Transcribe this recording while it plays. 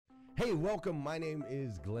Hey, welcome. My name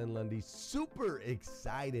is Glenn Lundy. Super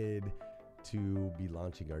excited to be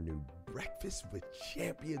launching our new Breakfast with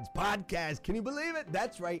Champions podcast. Can you believe it?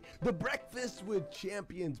 That's right. The Breakfast with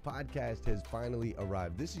Champions podcast has finally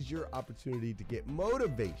arrived. This is your opportunity to get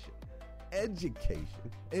motivation, education,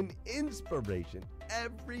 and inspiration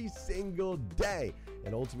every single day.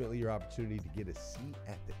 And ultimately, your opportunity to get a seat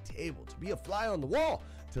at the table, to be a fly on the wall,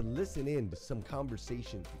 to listen in to some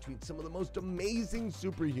conversations between some of the most amazing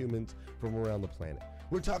superhumans from around the planet.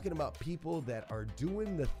 We're talking about people that are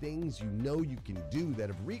doing the things you know you can do, that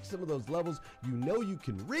have reached some of those levels you know you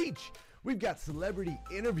can reach. We've got celebrity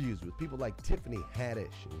interviews with people like Tiffany Haddish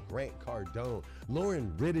and Grant Cardone,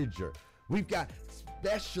 Lauren Rittiger. We've got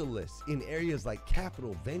specialists in areas like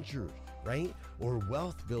capital ventures, right? Or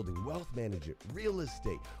wealth building, wealth management, real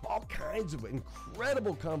estate, all kinds of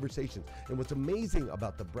incredible conversations. And what's amazing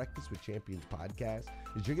about the Breakfast with Champions podcast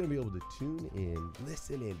is you're going to be able to tune in,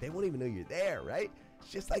 listen in. They won't even know you're there, right? It's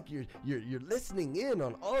just like you're listening in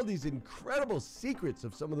on all these incredible secrets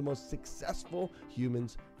of some of the most successful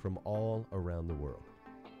humans from all around the world.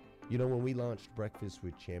 You know, when we launched Breakfast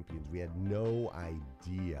with Champions, we had no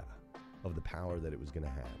idea of the power that it was going to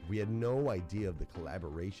have. We had no idea of the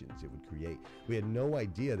collaborations it would create. We had no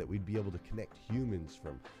idea that we'd be able to connect humans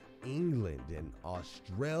from England and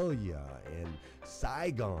Australia and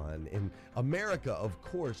Saigon and America, of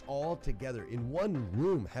course, all together in one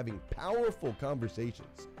room, having powerful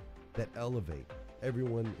conversations that elevate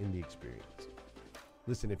everyone in the experience.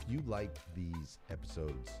 Listen, if you like these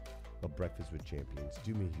episodes of Breakfast with Champions,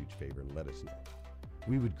 do me a huge favor and let us know.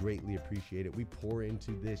 We would greatly appreciate it. We pour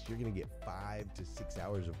into this. You're going to get 5 to 6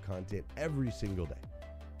 hours of content every single day,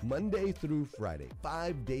 Monday through Friday,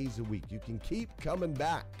 5 days a week. You can keep coming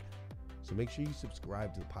back. So make sure you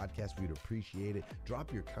subscribe to the podcast. We'd appreciate it.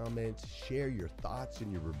 Drop your comments, share your thoughts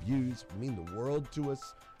and your reviews. It would mean the world to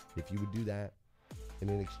us if you would do that. And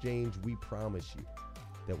in exchange, we promise you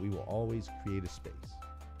that we will always create a space,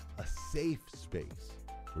 a safe space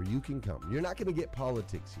where you can come. You're not going to get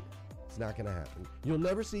politics here. It's not going to happen. You'll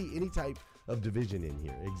never see any type of division in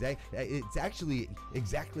here. It's actually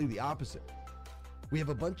exactly the opposite. We have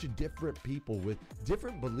a bunch of different people with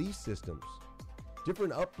different belief systems,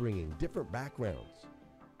 different upbringing, different backgrounds.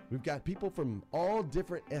 We've got people from all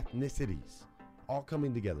different ethnicities all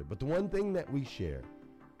coming together. But the one thing that we share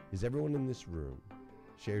is everyone in this room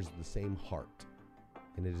shares the same heart.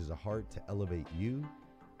 And it is a heart to elevate you,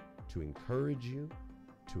 to encourage you,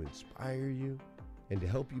 to inspire you, and to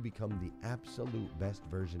help you become the absolute best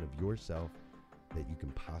version of yourself that you can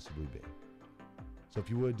possibly be. So if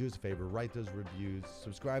you would, do us a favor, write those reviews,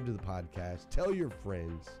 subscribe to the podcast, tell your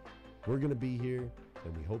friends. We're going to be here,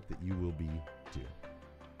 and we hope that you will be too.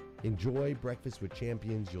 Enjoy Breakfast with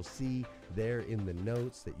Champions. You'll see there in the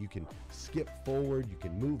notes that you can skip forward, you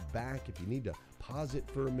can move back. If you need to pause it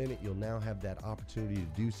for a minute, you'll now have that opportunity to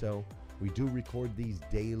do so. We do record these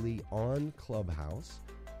daily on Clubhouse.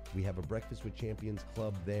 We have a Breakfast with Champions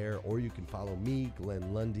club there, or you can follow me,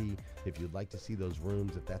 Glenn Lundy, if you'd like to see those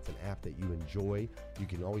rooms. If that's an app that you enjoy, you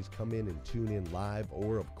can always come in and tune in live,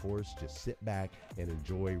 or of course, just sit back and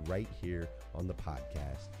enjoy right here on the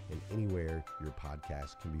podcast and anywhere your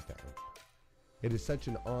podcast can be found. It is such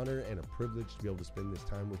an honor and a privilege to be able to spend this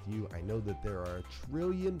time with you. I know that there are a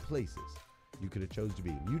trillion places you could have chose to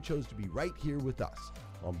be. You chose to be right here with us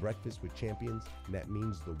on Breakfast with Champions, and that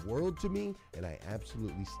means the world to me, and I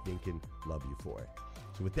absolutely stinking love you for it.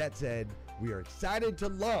 So with that said, we are excited to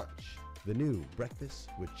launch the new Breakfast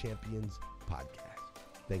with Champions podcast.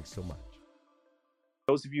 Thanks so much.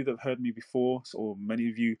 Those of you that have heard me before, or many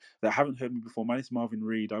of you that haven't heard me before, my name is Marvin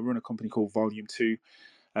Reed. I run a company called Volume 2.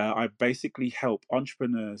 I basically help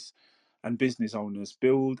entrepreneurs and business owners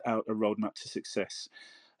build out a roadmap to success.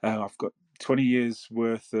 I've got 20 years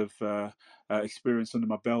worth of experience under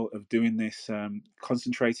my belt of doing this,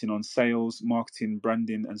 concentrating on sales, marketing,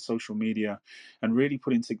 branding, and social media, and really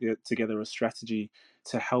putting together a strategy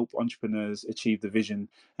to help entrepreneurs achieve the vision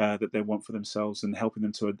that they want for themselves, and helping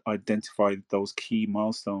them to identify those key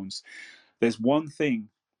milestones. There's one thing,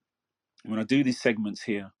 when I do these segments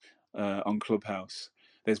here on Clubhouse,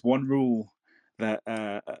 there's one rule that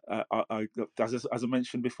as I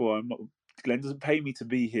mentioned before, Glenn doesn't pay me to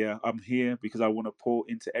be here. I'm here because I want to pour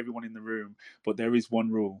into everyone in the room. But there is one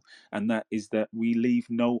rule, and that is that we leave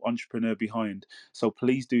no entrepreneur behind. So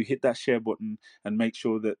please do hit that share button and make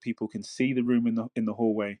sure that people can see the room in the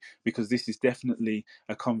hallway, because this is definitely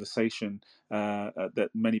a conversation that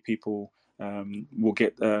many people will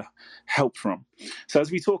get help from. So as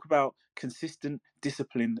we talk about consistent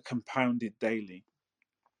discipline compounded daily,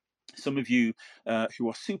 Some of you who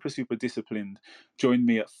are super disciplined, join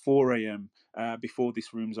me at 4 a.m. Before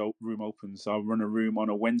this room opens. I'll run a room on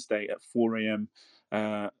a Wednesday at 4 a.m.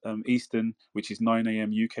 Eastern, which is 9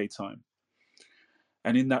 a.m. UK time.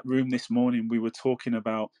 And in that room this morning, we were talking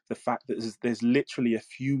about the fact that there's literally a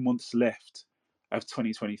few months left of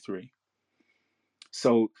 2023.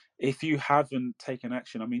 So if you haven't taken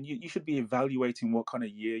action, I mean, you should be evaluating what kind of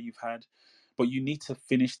year you've had, but you need to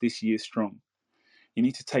finish this year strong. You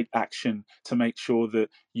need to take action to make sure that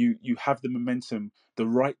you have the momentum, the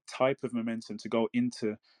right type of momentum to go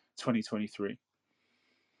into 2023.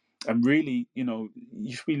 And really, you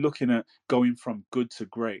should be looking at going from good to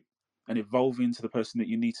great and evolving to the person that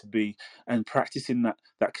you need to be, and practicing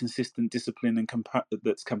that consistent discipline and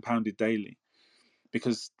that's compounded daily.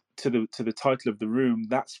 Because to the title of the room,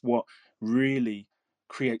 that's what really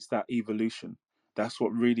creates that evolution. That's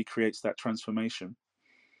what really creates that transformation.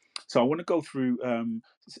 So I want to go through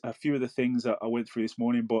a few of the things that I went through this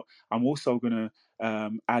morning, but I'm also going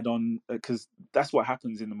to add on, because that's what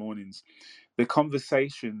happens in the mornings. The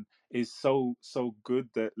conversation is so good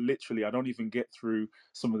that literally I don't even get through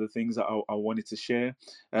some of the things that I wanted to share.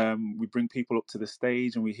 We bring people up to the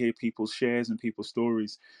stage and we hear people's shares and people's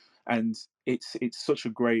stories, and it's such a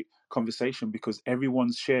great conversation because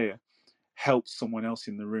everyone's share helps someone else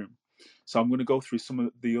in the room. So I'm going to go through some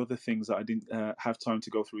of the other things that I didn't have time to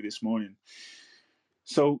go through this morning.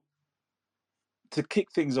 So to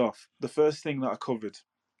kick things off, the first thing that I covered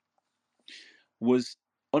was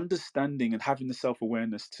understanding and having the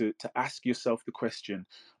self-awareness to ask yourself the question,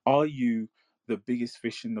 are you the biggest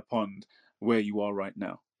fish in the pond where you are right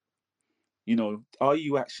now? Are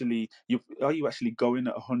you actually going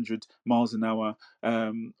at 100 miles an hour,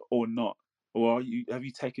 or not? Or have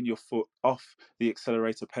you taken your foot off the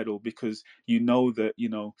accelerator pedal because you know that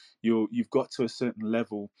you've got to a certain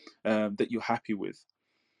level that you're happy with?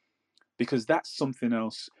 Because that's something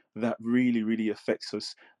else that really affects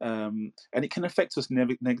us, and it can affect us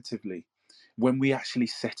negatively when we actually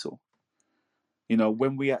settle.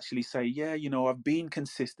 When we actually say, yeah, I've been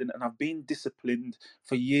consistent and I've been disciplined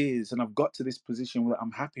for years and I've got to this position that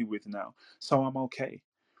I'm happy with now, so I'm okay.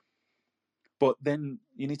 But then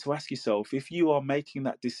you need to ask yourself, if you are making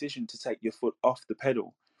that decision to take your foot off the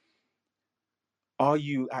pedal, are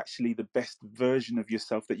you actually the best version of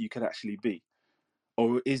yourself that you could actually be?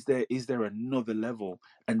 Or is there another level,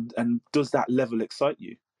 and does that level excite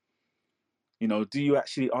you? Are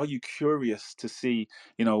you curious to see,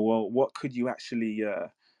 well, what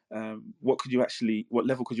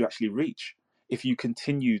level could you actually reach if you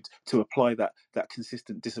continued to apply that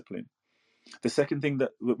consistent discipline? The second thing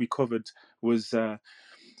that we covered was, do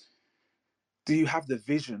you have the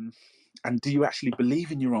vision, and do you actually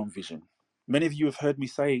believe in your own vision? Many of you have heard me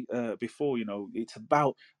say before, it's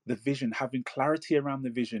about the vision, having clarity around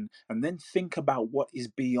the vision, and then think about what is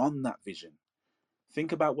beyond that vision.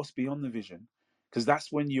 Think about what's beyond the vision, because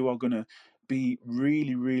that's when you are going to be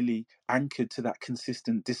really anchored to that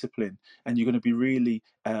consistent discipline, and you're going to be really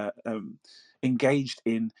engaged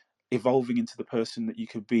in evolving into the person that you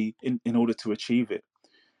could be in order to achieve it.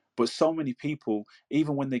 But so many people,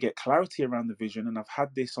 even when they get clarity around the vision, and I've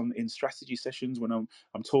had this in strategy sessions when I'm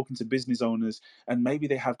talking to business owners, and maybe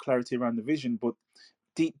they have clarity around the vision, but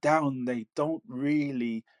deep down they don't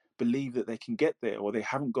really believe that they can get there, or they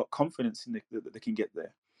haven't got confidence in that they can get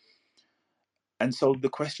there. And so the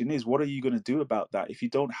question is, what are you going to do about that? If you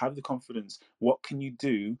don't have the confidence, what can you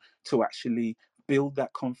do to actually build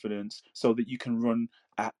that confidence so that you can run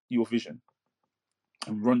at your vision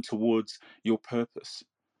and run towards your purpose?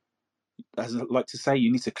 As I like to say,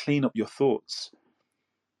 you need to clean up your thoughts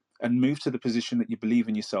and move to the position that you believe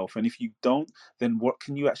in yourself. And if you don't, then what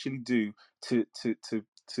can you actually do to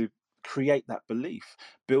create that belief?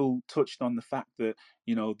 Bill touched on the fact that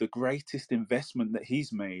the greatest investment that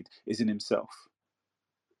he's made is in himself.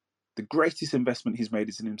 The greatest investment he's made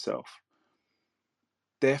is in himself.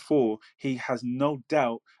 Therefore, he has no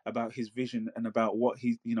doubt about his vision and about what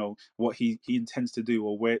he intends to do,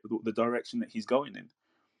 or where the direction that he's going in,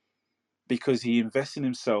 because he invests in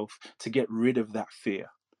himself to get rid of that fear.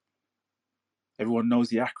 Everyone knows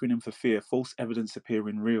the acronym for fear: false evidence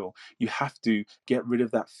appearing real. You have to get rid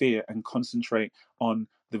of that fear and concentrate on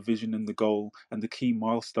the vision and the goal and the key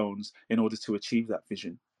milestones in order to achieve that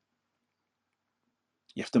vision.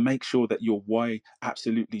 You have to make sure that your why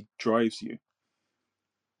absolutely drives you.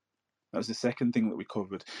 That was the second thing that we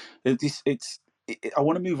covered. I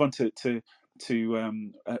want to move on to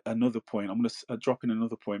another point. I'm going to drop in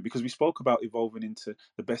another point, because we spoke about evolving into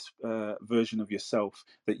the best version of yourself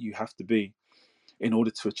that you have to be in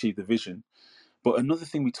order to achieve the vision. But another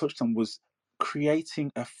thing we touched on was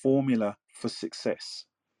creating a formula for success.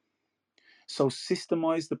 So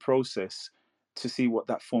systemize the process to see what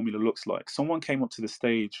that formula looks like. Someone came up to the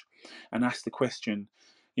stage and asked the question,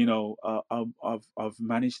 I've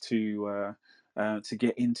managed to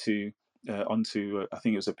get into onto I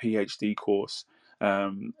think it was a PhD course,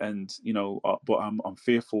 and but I'm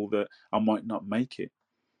fearful that I might not make it.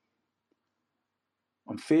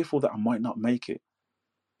 I'm fearful that I might not make it.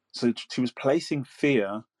 So she was placing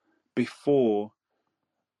fear before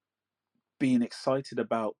being excited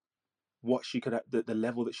about what she could, the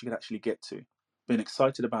level that she could actually get to, being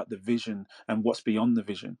excited about the vision and what's beyond the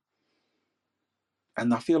vision.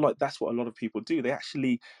 And I feel like that's what a lot of people do. They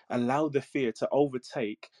actually allow the fear to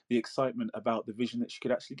overtake the excitement about the vision that she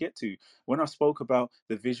could actually get to. When I spoke about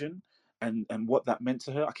the vision and what that meant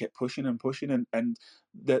to her, I kept pushing and pushing. And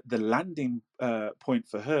the landing point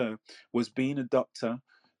for her was being a doctor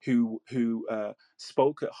who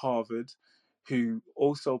spoke at Harvard, who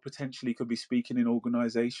also potentially could be speaking in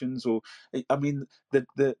organizations. Or, I mean,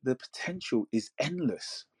 the potential is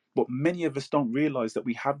endless. But many of us don't realize that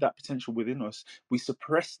we have that potential within us. We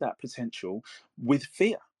suppress that potential with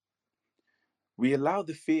fear. We allow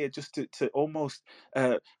the fear just to almost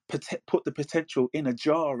put the potential in a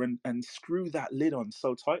jar and screw that lid on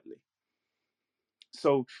so tightly.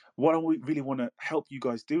 So, what I really want to help you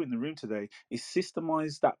guys do in the room today is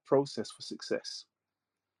systemize that process for success.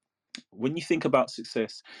 When you think about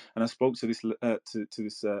success, and I spoke to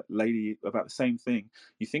this lady about the same thing.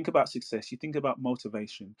 You think about success, you think about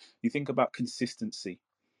motivation, you think about consistency,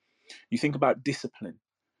 you think about discipline,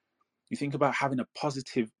 you think about having a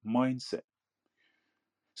positive mindset.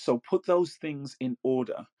 So put those things in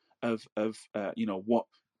order of what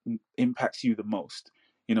impacts you the most.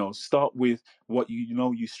 Start with what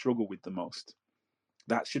you struggle with the most.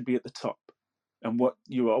 That should be at the top. And what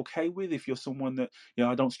you're okay with, if you're someone that,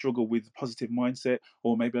 I don't struggle with positive mindset,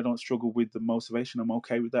 or maybe I don't struggle with the motivation, I'm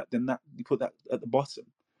okay with that, then that you put that at the bottom.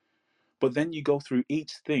 But then you go through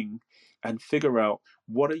each thing and figure out,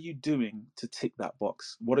 what are you doing to tick that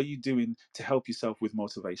box? What are you doing to help yourself with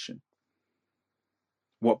motivation?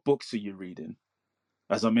 What books are you reading?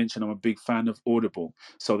 As I mentioned, I'm a big fan of Audible.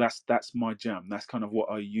 So that's my jam. That's kind of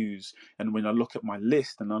what I use. And when I look at my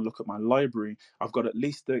list and I look at my library, I've got at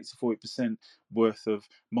least 30 to 40% worth of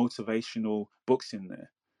motivational books in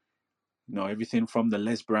there. Everything from the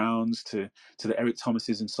Les Browns to the Eric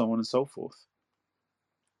Thomases and so on and so forth.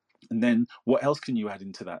 And then what else can you add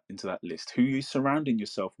into that list? Who are you surrounding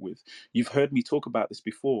yourself with? You've heard me talk about this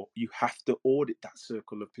before. You have to audit that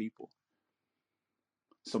circle of people.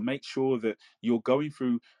 So make sure that you're going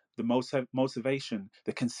through the motivation,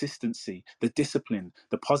 the consistency, the discipline,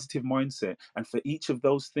 the positive mindset. And for each of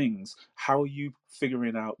those things, how are you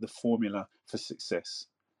figuring out the formula for success?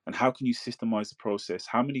 And how can you systemize the process?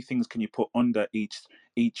 How many things can you put under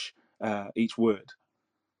each word?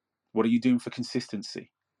 What are you doing for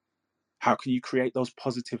consistency? How can you create those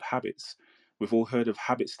positive habits? We've all heard of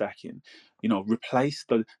habit stacking. Replace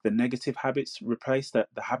the negative habits, replace the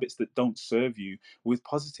habits that don't serve you with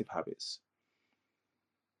positive habits.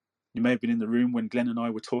 You may have been in the room when Glenn and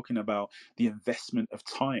I were talking about the investment of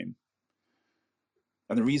time.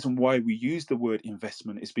 And the reason why we use the word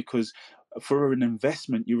investment is because for an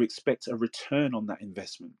investment, you expect a return on that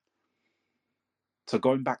investment. So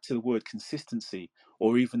going back to the word consistency,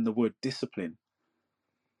 or even the word discipline,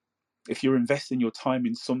 if you're investing your time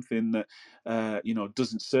in something that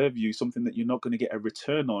doesn't serve you, something that you're not going to get a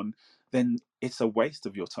return on, then it's a waste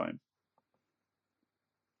of your time.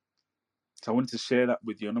 So I wanted to share that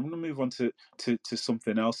with you, and I'm going to move on to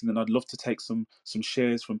something else, and then I'd love to take some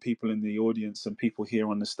shares from people in the audience and people here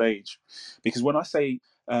on the stage, because when I say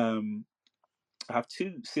I have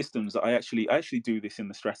two systems that I actually do this in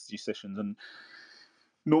the strategy sessions, and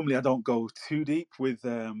normally I don't go too deep with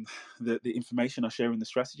the information I share in the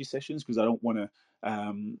strategy sessions, because I don't want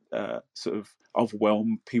to sort of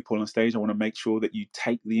overwhelm people on stage. I want to make sure that you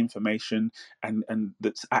take the information and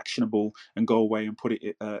that's actionable and go away and put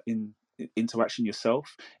it into action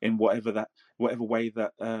yourself in whatever way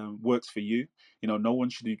that works for you. No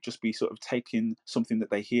one should just be sort of taking something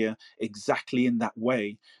that they hear exactly in that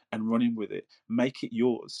way and running with it. Make it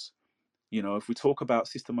yours. If we talk about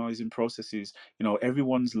systemizing processes,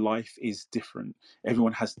 everyone's life is different.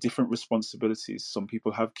 Everyone has different responsibilities. Some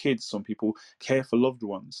people have kids, some people care for loved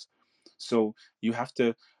ones. So you have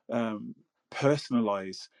to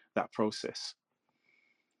personalize that process.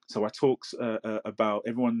 So I talk about,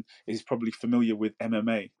 everyone is probably familiar with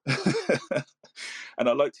MMA. And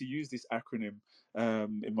I like to use this acronym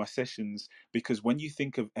in my sessions, because when you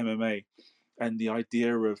think of MMA and the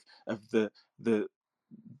idea of the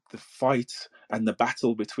fight and the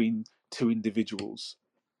battle between two individuals,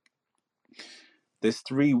 There's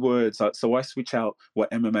three words. So I switch out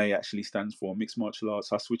what MMA actually stands for, mixed martial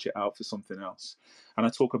arts. I switch it out for something else. And I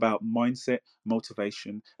talk about mindset,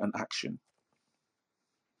 motivation, and action.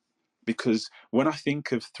 Because when I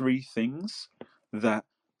think of three things that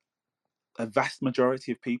a vast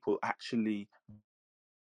majority of people actually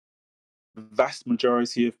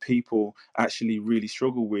really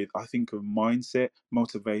struggle with, I think of mindset,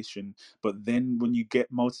 motivation. But then when you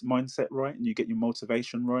get mindset right and you get your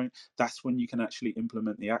motivation right, that's when you can actually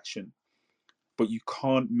implement the action. But you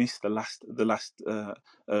can't miss the last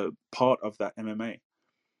part of that MMA.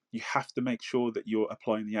 You have to make sure that you're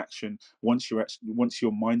applying the action once your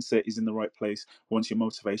mindset is in the right place, once your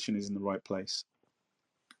motivation is in the right place.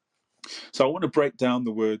 So I want to break down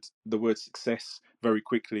the word success very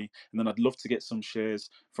quickly, and then I'd love to get some shares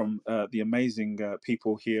from the amazing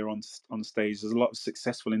people here on the stage. There's a lot of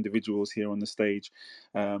successful individuals here on the stage,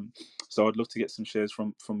 so I'd love to get some shares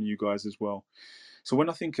from you guys as well. So when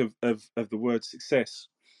I think of the word success,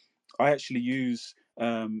 I actually use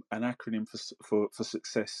an acronym for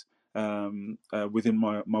success within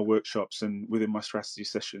my workshops and within my strategy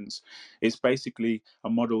sessions. It's basically a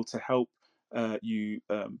model to help you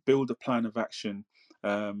build a plan of action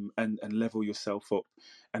and level yourself up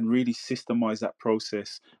and really systemize that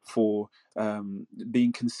process for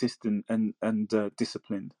being consistent and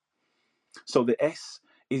disciplined. So the S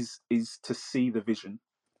is to see the vision.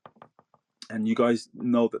 And you guys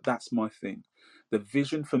know that that's my thing. The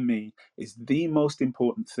vision for me is the most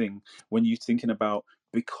important thing when you're thinking about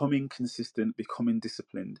becoming consistent, becoming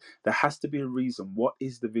disciplined. There has to be a reason. What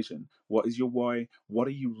is the vision? What is your why? What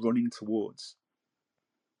are you running towards?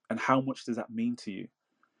 And how much does that mean to you?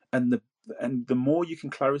 And the more you can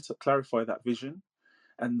clarify that vision,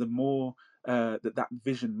 and the more that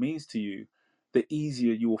vision means to you, the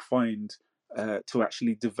easier you will find to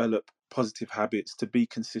actually develop positive habits, to be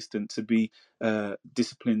consistent, to be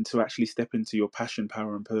disciplined, to actually step into your passion,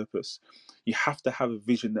 power, and purpose. You have to have a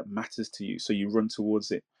vision that matters to you, so you run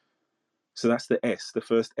towards it. So that's the S. The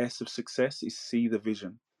first S of success is see the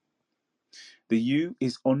vision. The U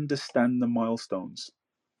is understand the milestones.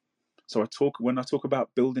 So when I talk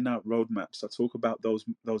about building out roadmaps, I talk about those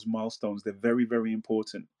milestones. They're very, very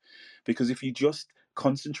important, because if you just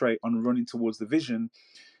concentrate on running towards the vision,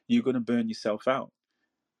 you're going to burn yourself out,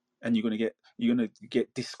 and you're going to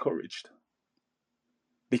get discouraged,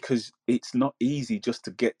 because it's not easy just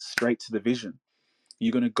to get straight to the vision.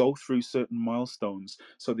 You're going to go through certain milestones.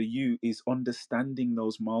 So the U is understanding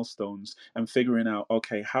those milestones and figuring out,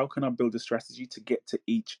 okay, how can I build a strategy to get to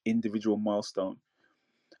each individual milestone?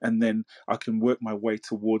 And then I can work my way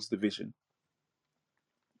towards the vision.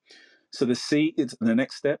 So the C is the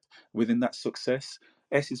next step within that success.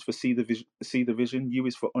 S is for see the vision. U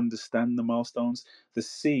is for understand the milestones. The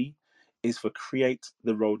C is for create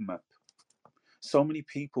the roadmap. So many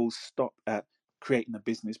people stop at creating a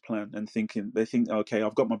business plan and they think, okay,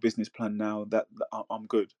 I've got my business plan now, that I'm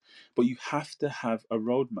good. But you have to have a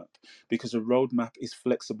roadmap, because a roadmap is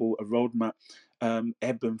flexible. A roadmap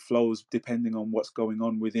ebb and flows depending on what's going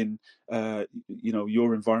on within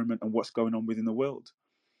your environment and what's going on within the world.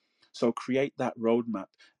 So create that roadmap,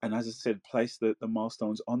 and as I said, place the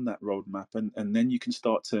milestones on that roadmap, and then you can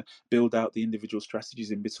start to build out the individual strategies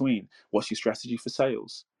in between. What's your strategy for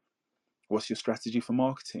sales? What's your strategy for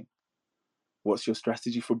marketing? What's your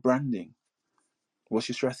strategy for branding? What's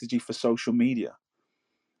your strategy for social media?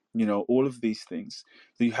 All of these things.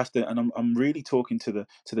 So you have to, and I'm really talking to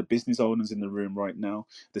the business owners in the room right now,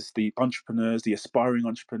 the entrepreneurs, the aspiring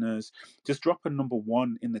entrepreneurs. Just drop a number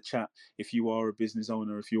 1 in the chat if you are a business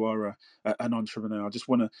owner, if you are an entrepreneur. I just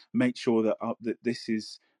want to make sure that this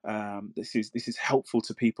is helpful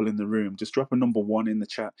to people in the room. Just drop a number 1 in the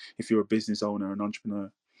chat if you're a business owner, an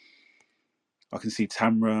entrepreneur. I can see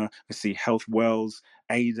Tamra, I see Health Wells,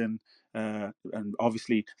 Aiden, and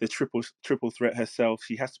obviously the triple threat herself.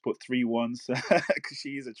 She has to put 3 1s because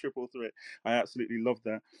she is a triple threat. I absolutely love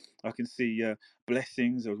that. I can see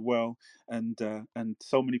Blessings as well, and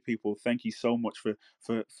so many people. Thank you so much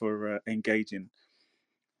for engaging.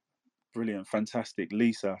 Brilliant, fantastic.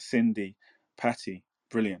 Lisa, Cindy, Patty,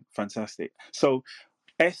 brilliant, fantastic. So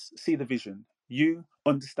S, see the vision. U,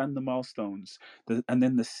 understand the milestones. And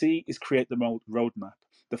then the C is create the roadmap.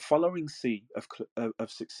 The following C of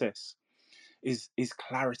success is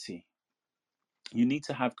clarity. You need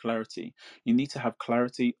to have clarity. You need to have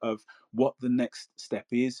clarity of what the next step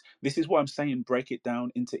is. This is what I'm saying. Break it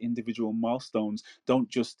down into individual milestones. Don't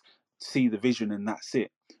just see the vision and that's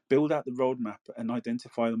it. Build out the roadmap and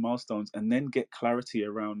identify the milestones, and then get clarity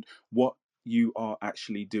around what you are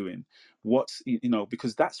actually doing.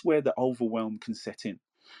 Because that's where the overwhelm can set in.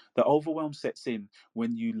 The overwhelm sets in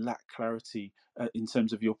when you lack clarity in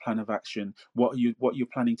terms of your plan of action. What you're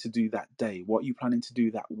planning to do that day, what you're planning to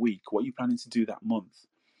do that week, what you're planning to do that month.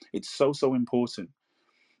 It's so important.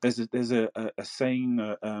 There's a saying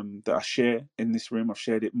that I share in this room. I've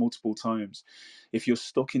shared it multiple times. If you're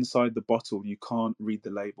stuck inside the bottle, you can't read the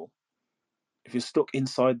label. If you're stuck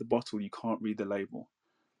inside the bottle, you can't read the label.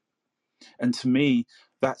 And to me,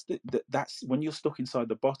 that's when you're stuck inside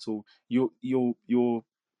the bottle, you're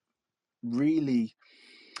really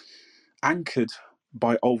anchored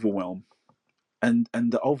by overwhelm, and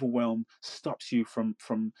the overwhelm stops you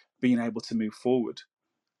from being able to move forward,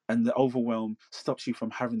 and the overwhelm stops you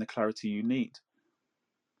from having the clarity you need.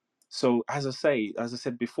 So as I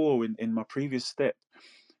said before in my previous step,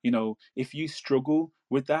 if you struggle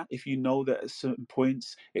with that, if you know that at certain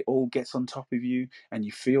points it all gets on top of you and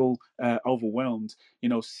you feel overwhelmed,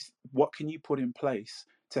 what can you put in place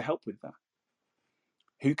to help with that?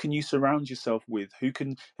 Who can you surround yourself with?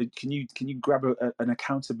 Can you grab an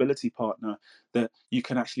accountability partner that you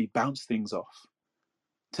can actually bounce things off?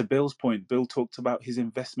 To Bill's point, Bill talked about his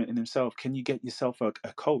investment in himself. Can you get yourself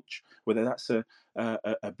a coach, whether that's a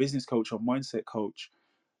business coach or mindset coach?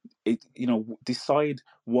 Decide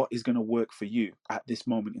what is going to work for you at this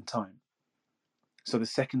moment in time. So the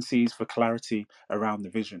second C is for clarity around the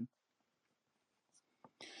vision.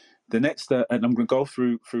 The next, and I'm going to go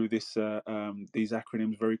through this these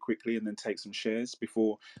acronyms very quickly, and then take some shares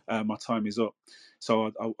before my time is up. So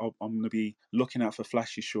I'm going to be looking out for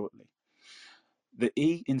flashes shortly. The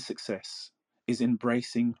E in success is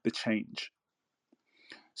embracing the change.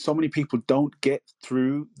 So many people don't get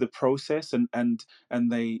through the process, and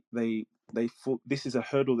they fall, this is a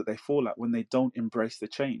hurdle that they fall at when they don't embrace the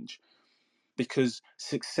change. Because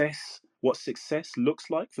what success looks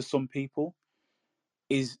like for some people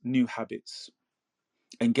is new habits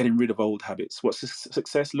and getting rid of old habits. What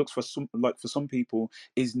success looks for some people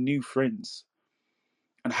is new friends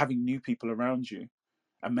and having new people around you,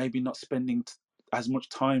 and maybe not spending as much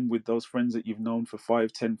time with those friends that you've known for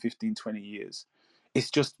 5, 10, 15, 20 years.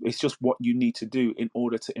 It's just what you need to do in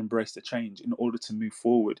order to embrace the change, in order to move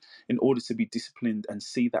forward, in order to be disciplined and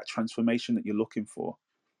see that transformation that you're looking for.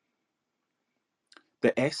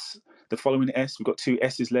 The following S, we've got two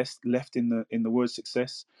S's left in the word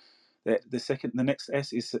success. The next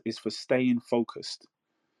S is for staying focused.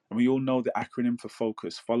 And we all know the acronym for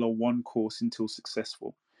focus: follow one course until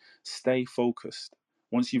successful. Stay focused.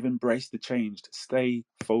 Once you've embraced the change, stay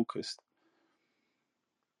focused.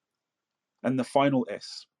 And the final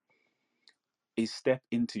S is step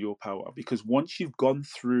into your power. Because once you've gone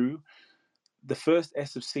through the first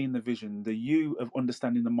S of seeing the vision, the U of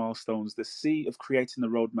understanding the milestones, the C of creating the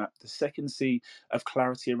roadmap, the second C of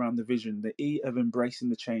clarity around the vision, the E of embracing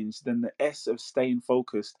the change, then the S of staying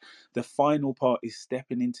focused, the final part is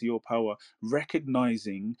stepping into your power,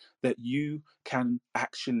 recognizing that you can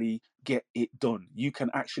actually get it done. You can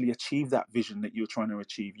actually achieve that vision that you're trying to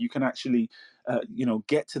achieve. You can actually,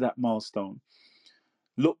 get to that milestone.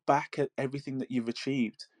 Look back at everything that you've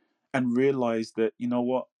achieved and realize that, you know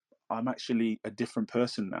what, I'm actually a different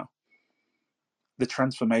person now. The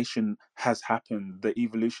transformation has happened, the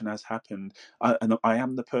evolution has happened, and I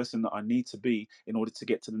am the person that I need to be in order to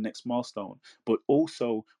get to the next milestone. But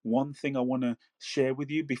also, one thing I want to share with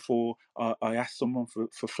you before I ask someone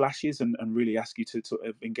for flashes and really ask you to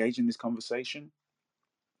engage in this conversation: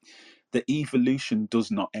 the evolution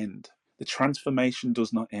does not end. The transformation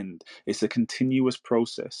does not end. It's a continuous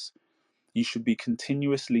process. You should be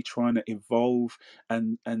continuously trying to evolve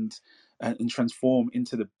and transform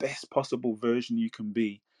into the best possible version you can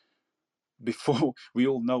be. Before we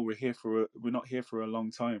all know we're not here for a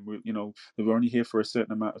long time. We're only here for a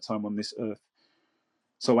certain amount of time on this earth.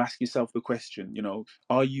 So ask yourself the question,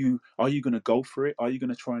 are you going to go for it? Are you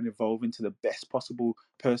going to try and evolve into the best possible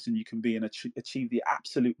person you can be and achieve the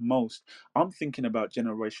absolute most? I'm thinking about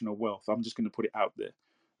generational wealth. I'm just going to put it out there.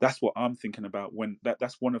 That's what I'm thinking about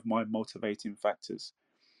that's one of my motivating factors.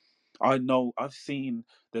 I know I've seen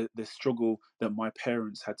the struggle that my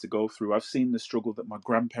parents had to go through. I've seen the struggle that my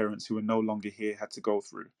grandparents, who are no longer here, had to go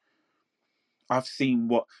through. I've seen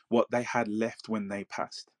what they had left when they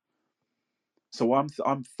passed. So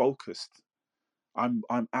I'm focused. I'm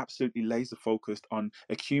absolutely laser focused on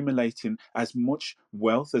accumulating as much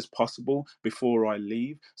wealth as possible before I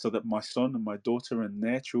leave, so that my son and my daughter and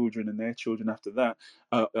their children after that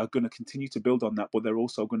are going to continue to build on that, but they're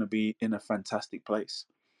also going to be in a fantastic place.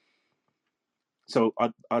 So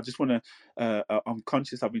I just want to, I'm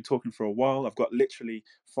conscious I've been talking for a while. I've got literally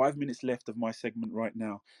 5 minutes left of my segment right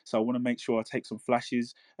now. So I want to make sure I take some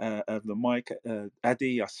flashes of the mic.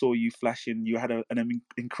 Adi, I saw you flashing. You had an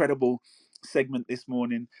incredible segment this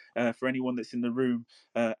morning. For anyone that's in the room,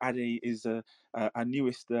 Adi is our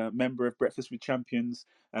newest member of Breakfast with Champions,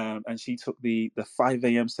 and she took the 5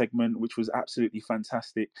 a.m. segment, which was absolutely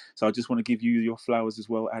fantastic. So I just want to give you your flowers as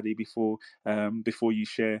well, Adi, before you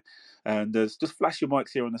share. And just flash your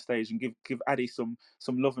mics here on the stage and give Adi some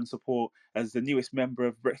love and support as the newest member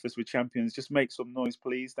of Breakfast with Champions. Just make some noise,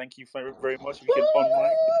 please. Thank you very, very much. If you can on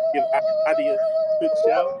mic, give Adi a quick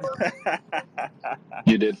shout.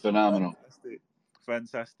 You did phenomenal.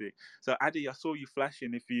 Fantastic. So Adi, I saw you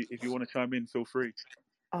flashing. If you want to chime in, feel free.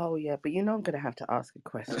 Oh yeah, but I'm going to have to ask a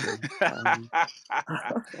question.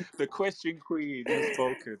 The question queen has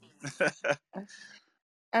spoken.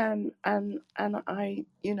 and I,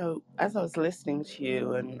 as I was listening to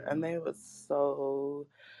you, and they were so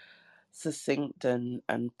succinct and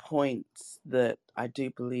points that I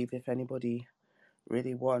do believe if anybody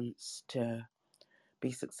really wants to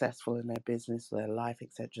be successful in their business, their life,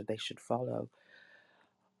 etc., they should follow.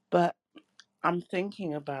 But I'm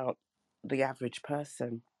thinking about the average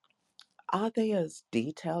person. Are they as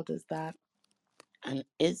detailed as that? And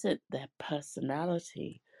is it their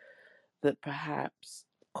personality that perhaps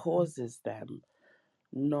causes them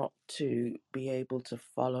not to be able to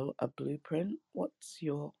follow a blueprint? What's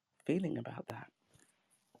your feeling about that?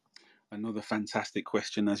 Another fantastic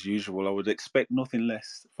question, as usual. I would expect nothing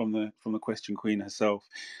less from the question queen herself.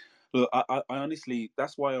 Look, I honestly,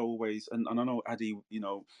 that's why I always, and I know, Adi,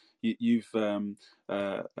 you've been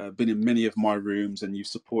in many of my rooms and you've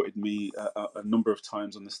supported me a number of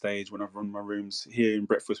times on the stage when I've run my rooms here in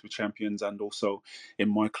Breakfast with Champions and also in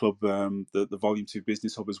my club, the Volume 2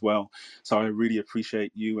 Business Hub as well. So I really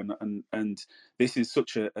appreciate you, and this is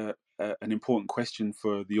such an important question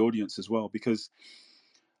for the audience as well, because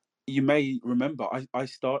you may remember I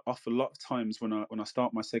start off a lot of times when I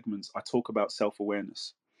start my segments, I talk about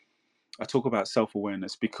self-awareness. I talk about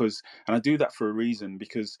self-awareness because, and I do that for a reason,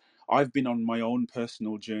 because I've been on my own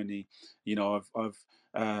personal journey. I've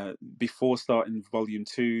before starting Volume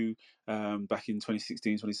 2, back in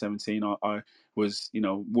 2016, 2017, I was,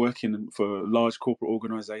 working for large corporate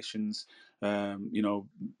organizations,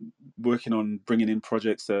 working on bringing in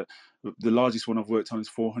projects that the largest one I've worked on is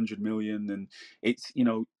 400 million. And it's,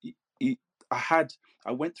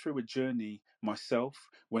 I went through a journey myself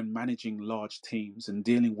when managing large teams and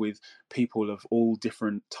dealing with people of all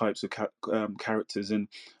different types of characters, and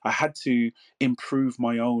I had to improve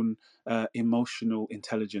my own emotional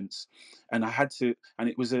intelligence, and I had to, and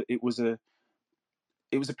it was a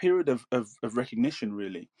period of recognition,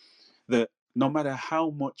 really, that no matter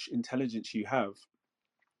how much intelligence you have,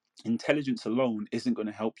 intelligence alone isn't going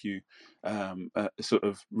to help you sort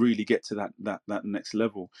of really get to that next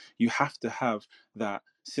level. You have to have that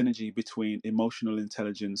synergy between emotional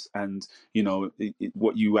intelligence and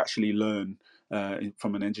what you actually learn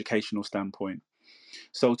from an educational standpoint.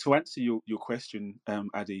 So to answer your question,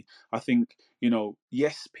 Adi, I think,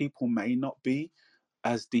 yes, people may not be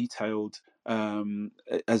as detailed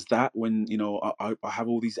as that when I have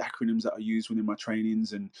all these acronyms that I use within my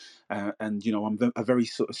trainings, and I'm a very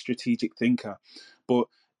sort of strategic thinker, but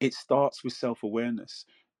it starts with self-awareness.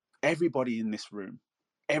 Everybody in this room,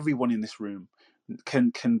 everyone in this room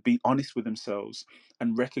can be honest with themselves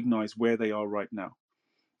and recognize where they are right now.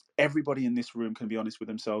 Everybody in this room can be honest with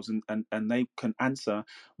themselves, and they can answer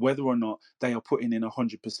whether or not they are putting in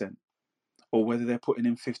 100% or whether they're putting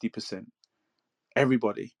in 50%.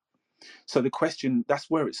 Everybody. So the question, that's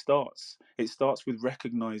where it starts. It starts with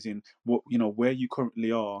recognizing where you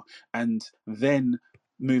currently are, and then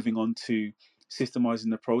moving on to systemizing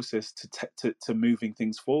the process to moving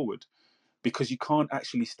things forward. Because you can't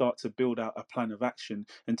actually start to build out a plan of action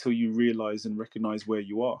until you realize and recognize where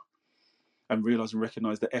you are, and realize and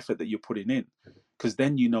recognize the effort that you're putting in, because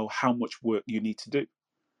then you know how much work you need to do.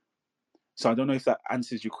 So I don't know if that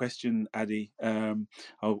answers your question, Adi. I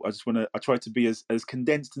try to be as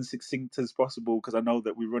condensed and succinct as possible, because I know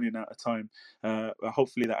that we're running out of time.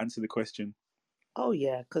 Hopefully that answered the question. Oh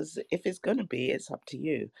yeah, because if it's going to be, it's up to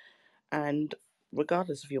you. And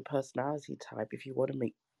regardless of your personality type, if you want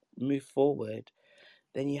to move forward,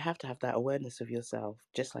 then you have to have that awareness of yourself,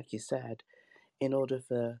 just like you said, in order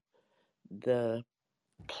for the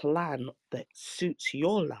plan that suits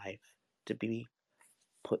your life to be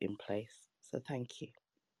put in place. So thank you.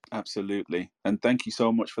 Absolutely. And thank you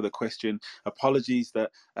so much for the question. Apologies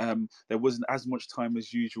that there wasn't as much time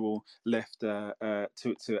as usual left to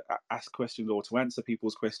ask questions or to answer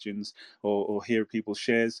people's questions or hear people's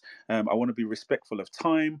shares. I want to be respectful of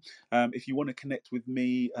time. If you want to connect with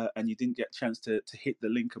me and you didn't get a chance to hit the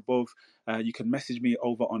link above, You can message me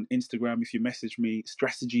over on Instagram. If you message me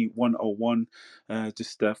Strategy101,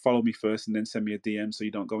 just follow me first and then send me a DM so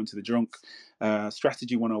you don't go into the junk.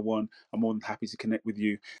 Strategy101. I'm more than happy to connect with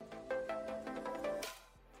you.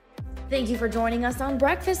 Thank you for joining us on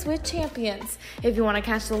Breakfast with Champions. If you want to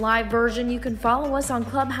catch the live version, you can follow us on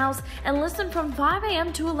Clubhouse and listen from 5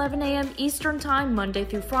 a.m. to 11 a.m. Eastern Time, Monday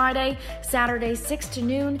through Friday, Saturdays 6 to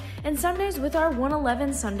noon, and Sundays with our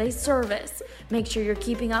 111 Sunday service. Make sure you're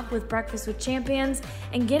keeping up with Breakfast with Champions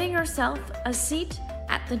and getting yourself a seat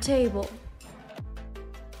at the table.